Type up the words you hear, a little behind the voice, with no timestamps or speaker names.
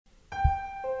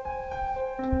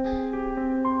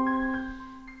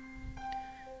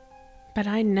But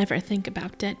I never think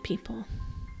about dead people.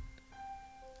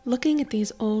 Looking at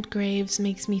these old graves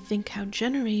makes me think how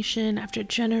generation after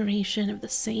generation of the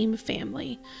same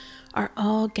family are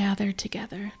all gathered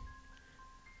together.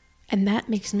 And that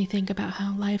makes me think about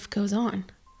how life goes on,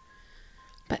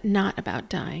 but not about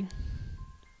dying.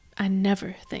 I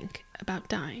never think about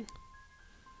dying.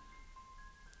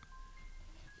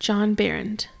 John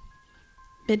Behrend,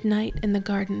 Midnight in the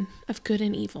Garden of Good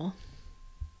and Evil.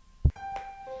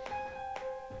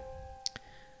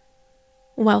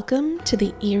 Welcome to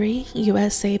the Eerie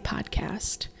USA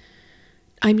podcast.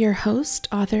 I'm your host,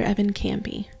 author Evan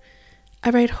Canby. I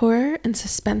write horror and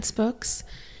suspense books,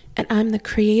 and I'm the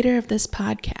creator of this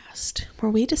podcast,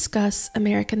 where we discuss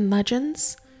American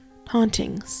legends,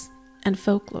 hauntings, and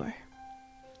folklore.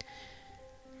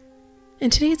 In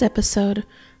today's episode,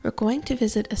 we're going to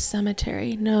visit a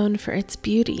cemetery known for its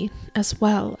beauty as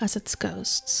well as its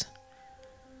ghosts.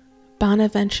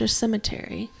 Bonaventure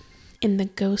Cemetery in the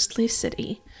ghostly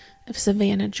city of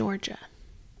Savannah, Georgia.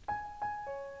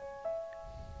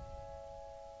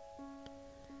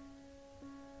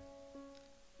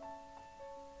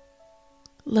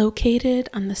 Located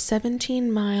on the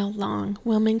 17-mile-long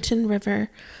Wilmington River,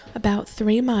 about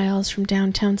 3 miles from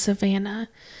downtown Savannah,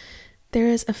 there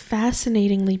is a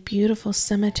fascinatingly beautiful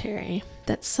cemetery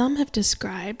that some have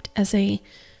described as a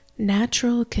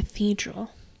natural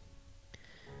cathedral.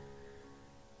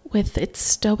 With its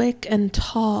stoic and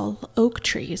tall oak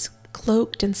trees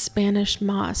cloaked in Spanish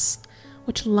moss,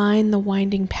 which line the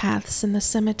winding paths in the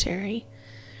cemetery,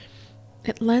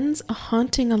 it lends a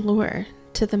haunting allure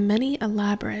to the many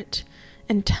elaborate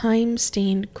and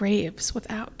time-stained graves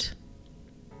without.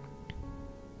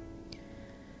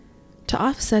 To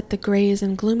offset the grays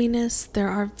and gloominess, there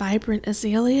are vibrant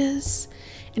azaleas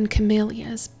and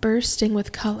camellias bursting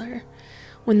with color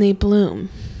when they bloom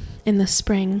in the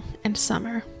spring and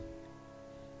summer.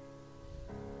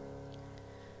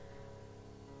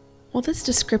 While this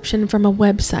description from a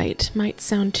website might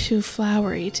sound too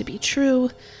flowery to be true,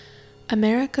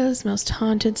 America's most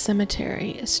haunted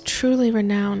cemetery is truly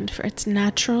renowned for its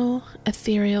natural,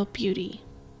 ethereal beauty.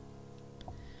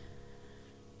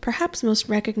 Perhaps most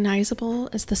recognizable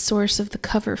as the source of the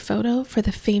cover photo for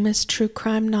the famous true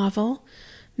crime novel,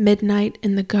 Midnight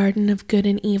in the Garden of Good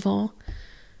and Evil,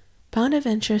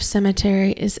 Bonaventure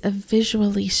Cemetery is a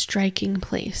visually striking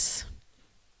place.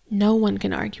 No one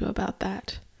can argue about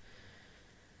that.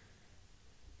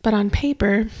 But on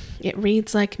paper, it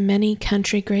reads like many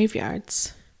country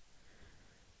graveyards.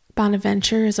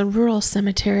 Bonaventure is a rural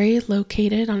cemetery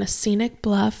located on a scenic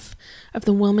bluff of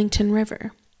the Wilmington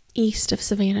River, east of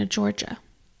Savannah, Georgia.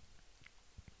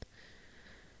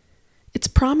 Its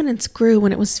prominence grew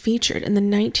when it was featured in the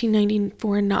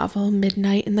 1994 novel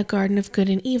Midnight in the Garden of Good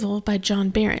and Evil by John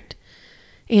Behrend,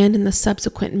 and in the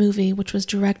subsequent movie, which was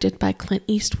directed by Clint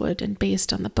Eastwood and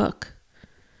based on the book.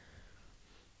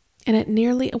 And at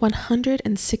nearly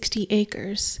 160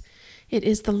 acres, it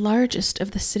is the largest of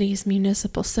the city's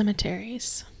municipal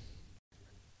cemeteries.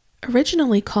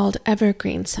 Originally called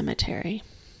Evergreen Cemetery,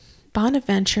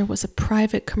 Bonaventure was a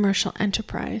private commercial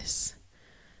enterprise.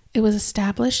 It was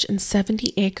established in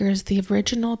 70 acres, the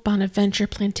original Bonaventure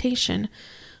plantation,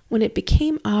 when it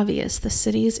became obvious the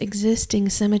city's existing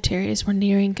cemeteries were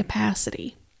nearing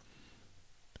capacity.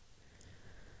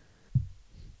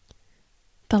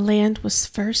 The land was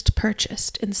first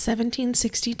purchased in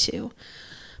 1762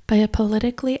 by a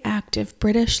politically active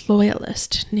British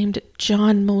loyalist named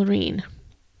John Mulreen.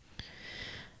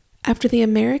 After the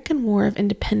American War of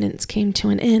Independence came to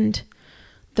an end,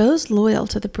 those loyal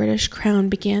to the British Crown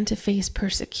began to face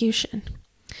persecution,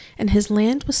 and his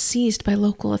land was seized by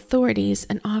local authorities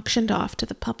and auctioned off to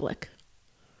the public.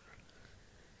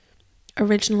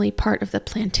 Originally part of the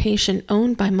plantation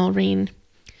owned by Mulreen,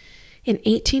 in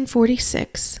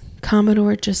 1846,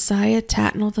 Commodore Josiah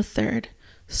Tatnall III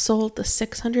sold the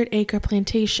 600-acre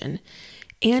plantation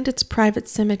and its private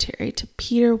cemetery to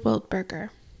Peter Wildberger.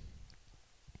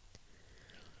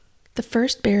 The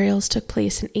first burials took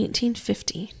place in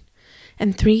 1850,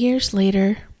 and 3 years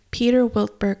later, Peter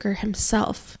Wildberger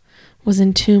himself was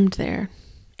entombed there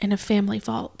in a family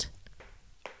vault.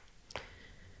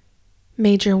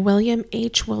 Major William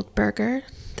H. Wildberger,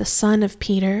 the son of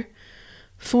Peter,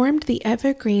 formed the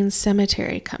Evergreen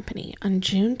Cemetery Company on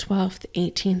June 12,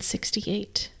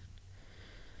 1868.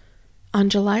 On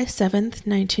July 7,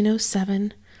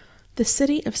 1907, the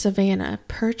city of Savannah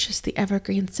purchased the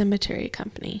Evergreen Cemetery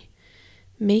Company,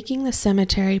 making the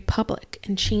cemetery public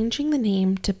and changing the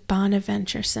name to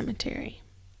Bonaventure Cemetery.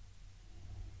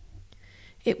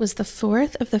 It was the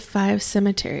fourth of the 5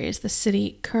 cemeteries the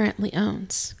city currently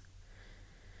owns.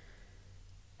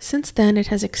 Since then, it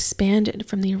has expanded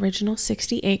from the original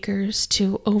 60 acres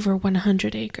to over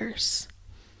 100 acres.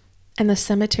 And the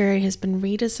cemetery has been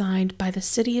redesigned by the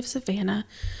city of Savannah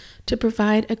to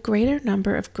provide a greater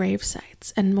number of grave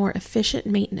sites and more efficient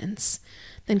maintenance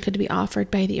than could be offered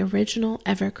by the original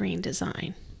evergreen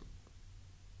design.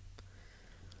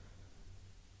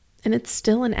 And it's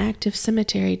still an active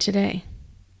cemetery today.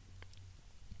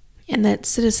 And that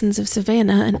citizens of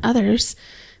Savannah and others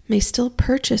may still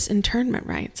purchase internment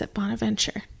rights at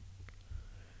Bonaventure.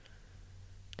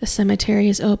 The cemetery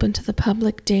is open to the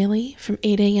public daily from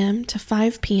 8 a.m. to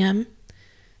 5 p.m.,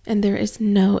 and there is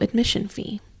no admission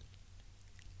fee.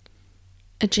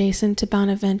 Adjacent to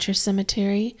Bonaventure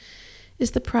Cemetery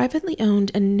is the privately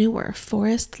owned and newer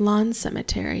Forest Lawn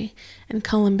Cemetery and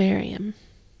Columbarium.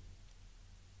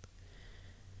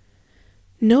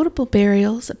 Notable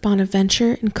burials at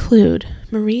Bonaventure include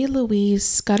Marie Louise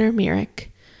Scudder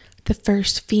Merrick, the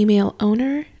first female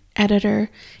owner, editor,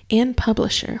 and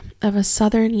publisher of a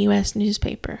southern U.S.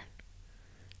 newspaper,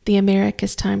 the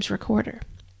Americas Times Recorder,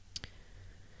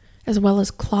 as well as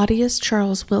Claudius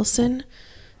Charles Wilson,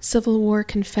 Civil War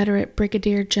Confederate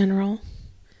Brigadier General,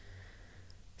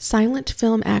 silent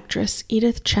film actress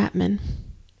Edith Chapman,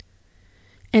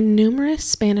 and numerous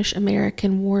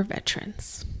Spanish-American war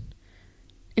veterans.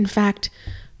 In fact,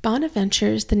 Bonaventure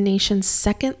is the nation's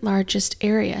second largest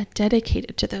area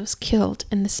dedicated to those killed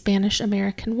in the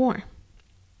Spanish-American War.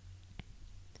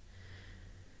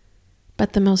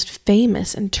 But the most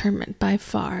famous interment by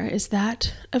far is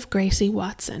that of Gracie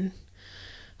Watson,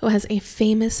 who has a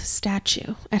famous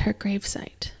statue at her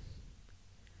gravesite.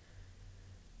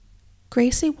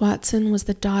 Gracie Watson was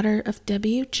the daughter of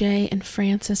W.J. and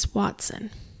Frances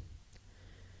Watson.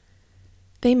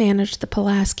 They managed the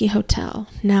Pulaski Hotel,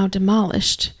 now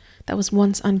demolished, that was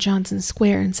once on Johnson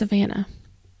Square in Savannah.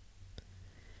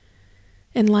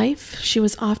 In life, she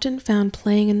was often found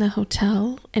playing in the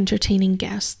hotel, entertaining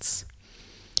guests.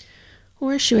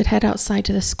 Or she would head outside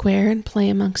to the square and play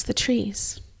amongst the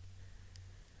trees.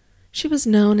 She was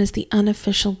known as the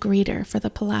unofficial greeter for the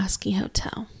Pulaski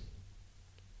Hotel.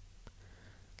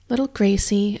 Little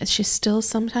Gracie, as she's still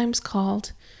sometimes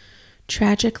called,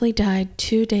 tragically died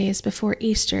 2 days before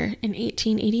Easter in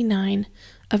 1889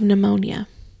 of pneumonia.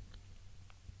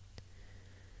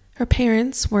 Her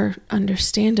parents were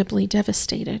understandably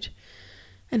devastated,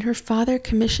 and her father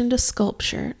commissioned a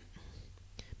sculpture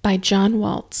by John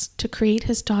Waltz to create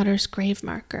his daughter's grave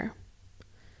marker.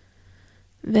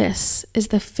 This is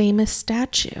the famous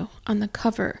statue on the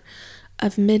cover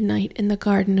of Midnight in the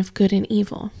Garden of Good and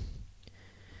Evil.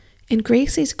 And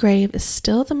Gracie's grave is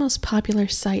still the most popular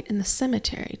site in the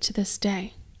cemetery to this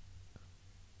day.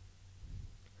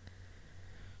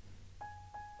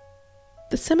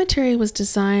 The cemetery was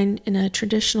designed in a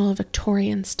traditional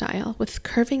Victorian style with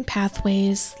curving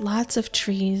pathways, lots of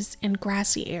trees, and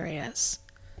grassy areas.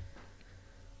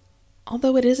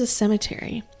 Although it is a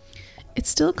cemetery, it's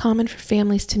still common for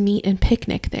families to meet and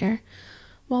picnic there,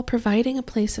 while providing a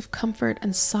place of comfort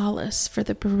and solace for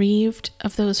the bereaved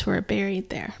of those who are buried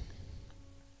there.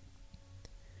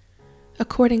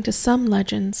 According to some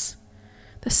legends,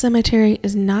 the cemetery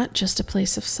is not just a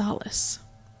place of solace,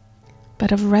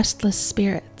 but of restless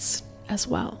spirits as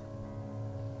well.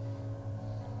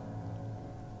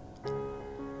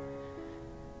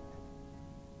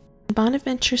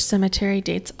 Bonaventure Cemetery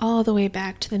dates all the way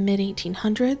back to the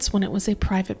mid-1800s when it was a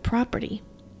private property,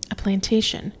 a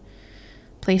plantation,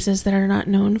 places that are not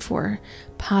known for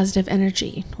positive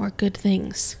energy or good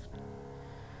things.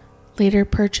 Later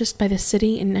purchased by the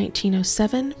city in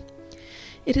 1907,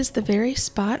 it is the very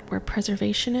spot where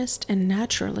preservationist and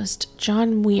naturalist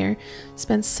John Muir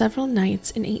spent several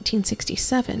nights in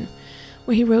 1867,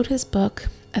 where he wrote his book,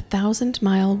 A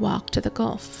 1,000-Mile Walk to the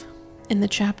Gulf, in the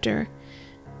chapter,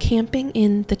 Camping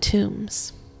in the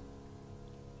Tombs.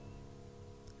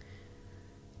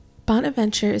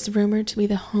 Bonaventure is rumored to be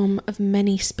the home of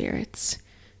many spirits,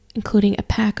 including a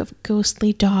pack of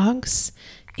ghostly dogs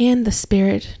and the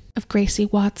spirit of Gracie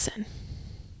Watson.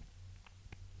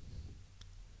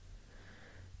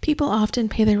 People often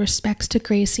pay their respects to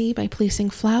Gracie by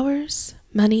placing flowers,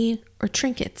 money, or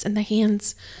trinkets in the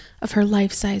hands of her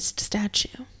life-sized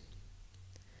statue.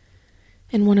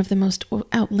 In one of the most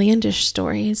outlandish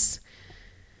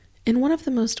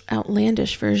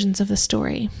versions of the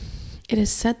story, it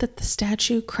is said that the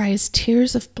statue cries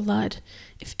tears of blood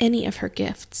if any of her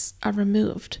gifts are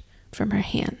removed from her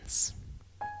hands.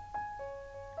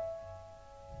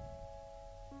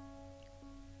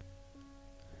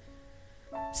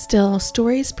 Still,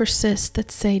 stories persist that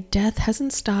say death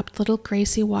hasn't stopped little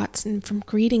Gracie Watson from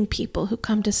greeting people who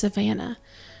come to Savannah,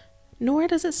 nor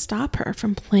does it stop her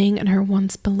from playing in her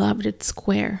once beloved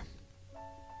square.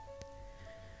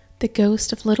 The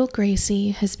ghost of little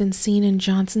Gracie has been seen in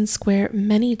Johnson Square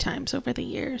many times over the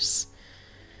years,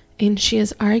 and she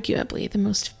is arguably the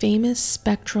most famous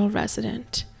spectral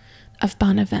resident of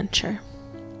Bonaventure.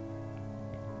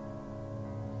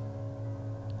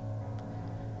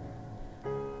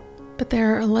 But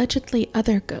there are allegedly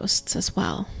other ghosts as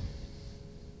well.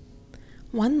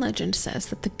 One legend says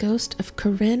that the ghost of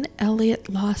Corinne Elliott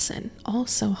Lawson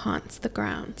also haunts the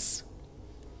grounds.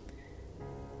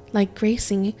 Like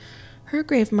Gracie, her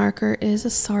grave marker is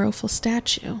a sorrowful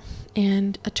statue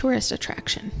and a tourist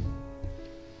attraction.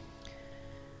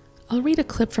 I'll read a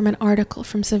clip from an article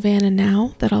from Savannah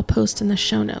Now that I'll post in the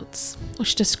show notes,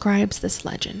 which describes this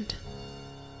legend.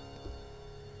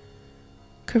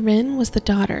 Corinne was the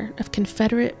daughter of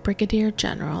Confederate Brigadier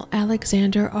General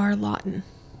Alexander R. Lawton.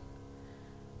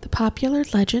 The popular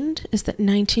legend is that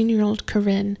 19-year-old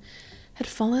Corinne had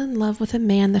fallen in love with a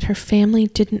man that her family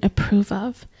didn't approve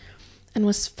of and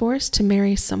was forced to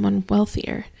marry someone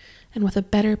wealthier and with a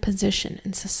better position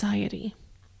in society.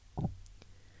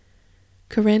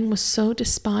 Corinne was so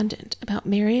despondent about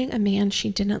marrying a man she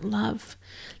didn't love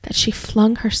that she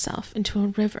flung herself into a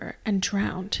river and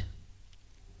drowned.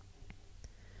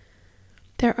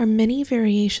 There are many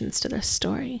variations to this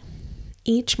story,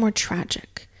 each more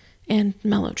tragic and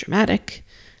melodramatic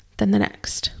than the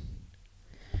next.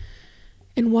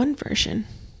 In one version,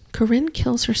 Corinne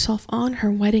kills herself on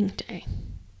her wedding day.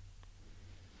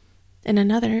 In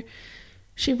another,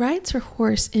 she rides her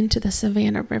horse into the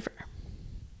Savannah River.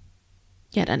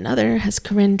 Yet another has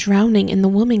Corinne drowning in the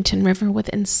Wilmington River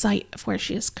within sight of where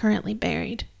she is currently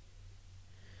buried.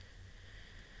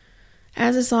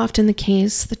 As is often the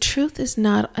case, the truth is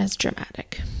not as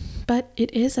dramatic, but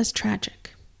it is as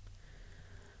tragic.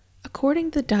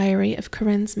 According to the diary of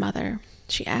Corinne's mother,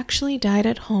 she actually died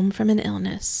at home from an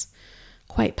illness,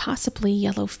 quite possibly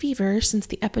yellow fever, since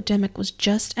the epidemic was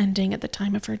just ending at the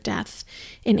time of her death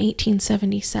in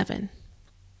 1877.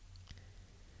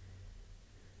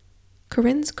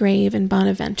 Corinne's grave in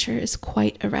Bonaventure is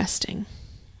quite arresting,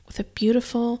 with a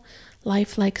beautiful,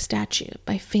 lifelike statue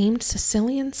by famed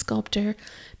Sicilian sculptor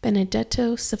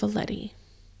Benedetto Civiletti.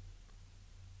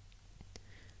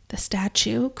 The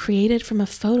statue, created from a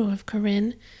photo of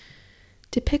Corinne,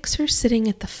 depicts her sitting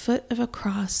at the foot of a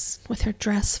cross with her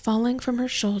dress falling from her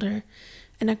shoulder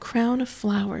and a crown of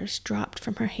flowers dropped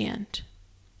from her hand.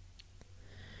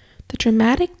 The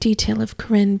dramatic detail of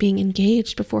Corinne being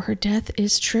engaged before her death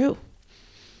is true.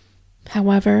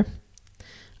 However,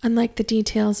 unlike the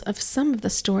details of some of the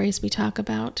stories we talk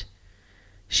about,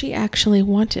 she actually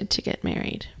wanted to get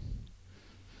married.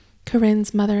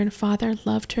 Corinne's mother and father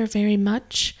loved her very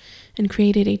much and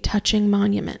created a touching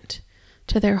monument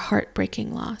to their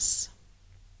heartbreaking loss.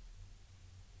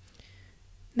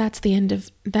 That's the end of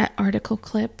that article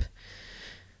clip.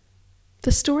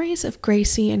 The stories of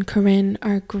Gracie and Corinne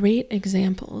are great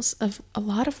examples of a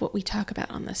lot of what we talk about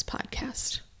on this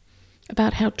podcast,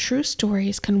 about how true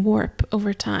stories can warp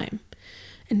over time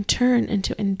and turn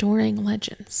into enduring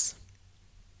legends.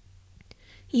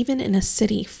 Even in a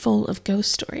city full of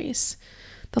ghost stories,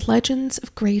 the legends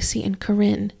of Gracie and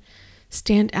Corinne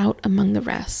stand out among the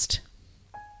rest.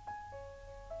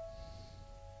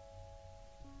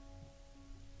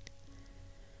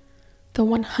 The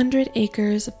 100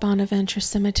 acres of Bonaventure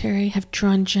Cemetery have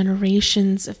drawn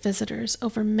generations of visitors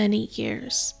over many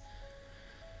years.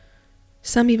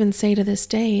 Some even say to this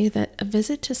day that a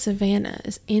visit to Savannah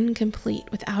is incomplete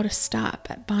without a stop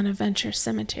at Bonaventure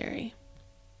Cemetery.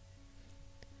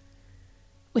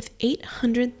 With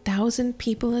 800,000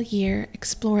 people a year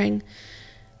exploring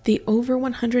the over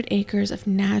 100 acres of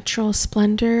natural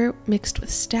splendor mixed with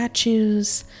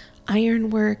statues,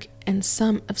 ironwork, and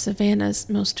some of Savannah's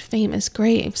most famous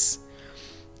graves,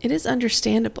 it is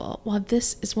understandable why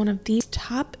this is one of the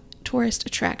top tourist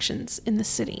attractions in the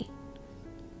city.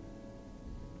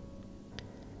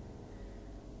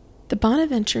 The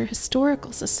Bonaventure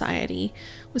Historical Society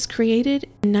was created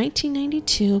in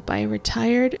 1992 by a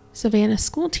retired Savannah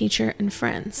schoolteacher and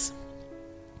friends.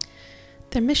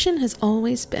 Their mission has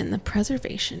always been the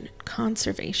preservation and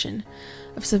conservation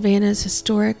of Savannah's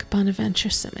historic Bonaventure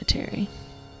Cemetery.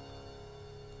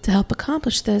 To help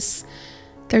accomplish this,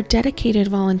 their dedicated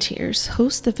volunteers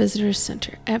host the Visitors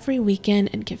Center every weekend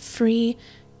and give free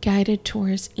guided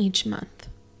tours each month.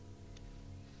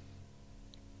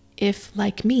 If,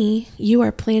 like me, you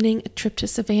are planning a trip to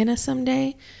Savannah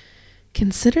someday,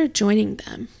 consider joining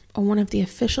them on one of the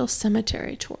official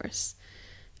cemetery tours,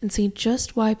 and see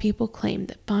just why people claim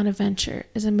that Bonaventure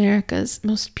is America's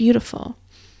most beautiful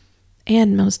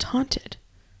and most haunted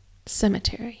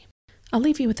cemetery. I'll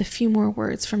leave you with a few more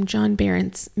words from John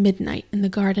Barrett's Midnight in the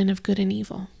Garden of Good and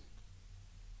Evil.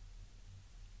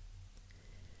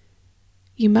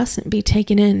 You mustn't be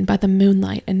taken in by the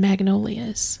moonlight and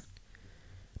magnolias.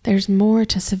 There's more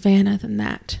to Savannah than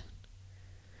that.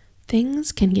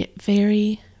 Things can get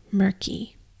very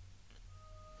murky.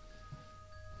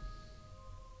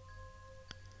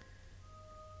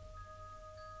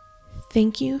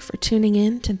 Thank you for tuning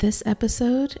in to this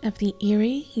episode of the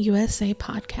Erie USA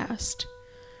podcast.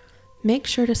 Make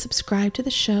sure to subscribe to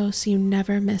the show so you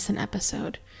never miss an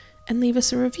episode, and leave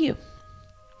us a review.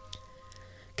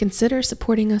 Consider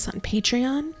supporting us on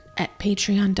Patreon at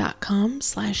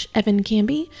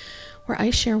patreon.com/EvanCamby, where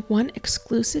I share one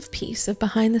exclusive piece of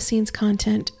behind-the-scenes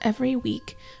content every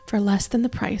week for less than the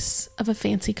price of a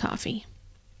fancy coffee.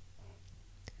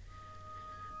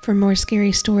 For more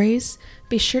scary stories,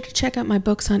 be sure to check out my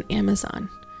books on Amazon.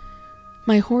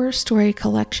 My horror story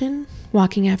collection,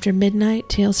 Walking After Midnight,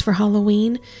 Tales for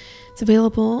Halloween, is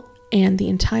available, and the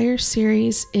entire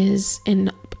series is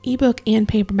in ebook and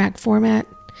paperback format,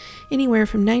 anywhere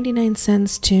from 99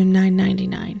 cents to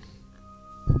 $9.99.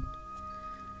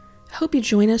 I hope you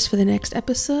join us for the next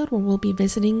episode, where we'll be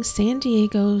visiting San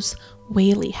Diego's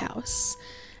Whaley House,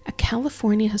 a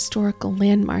California historical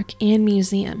landmark and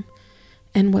museum,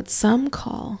 and what some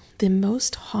call the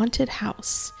most haunted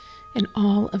house in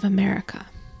all of America.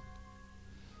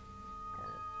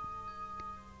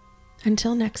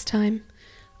 Until next time,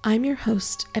 I'm your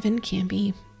host, Evan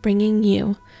Camby, bringing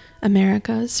you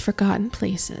America's forgotten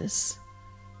places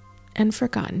and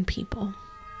forgotten people.